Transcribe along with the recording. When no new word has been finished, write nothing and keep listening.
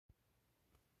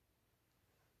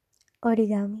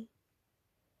Origami.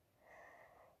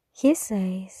 He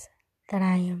says that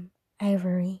I am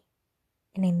ivory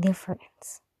and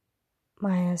indifference.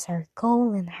 My eyes are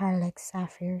cold and hard like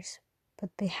sapphires, but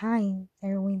behind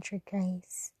their wintry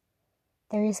grace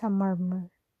there is a murmur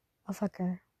of a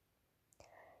girl.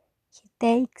 He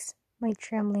takes my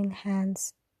trembling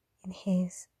hands in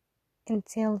his and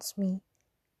tells me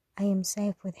I am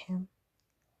safe with him.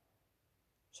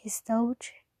 His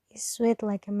touch is sweet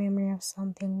like a memory of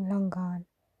something long gone,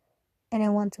 and I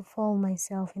want to fold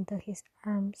myself into his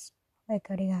arms like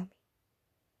origami.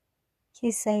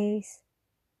 He says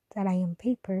that I am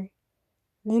paper,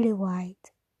 lily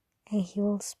white, and he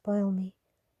will spoil me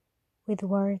with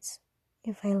words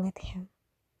if I let him.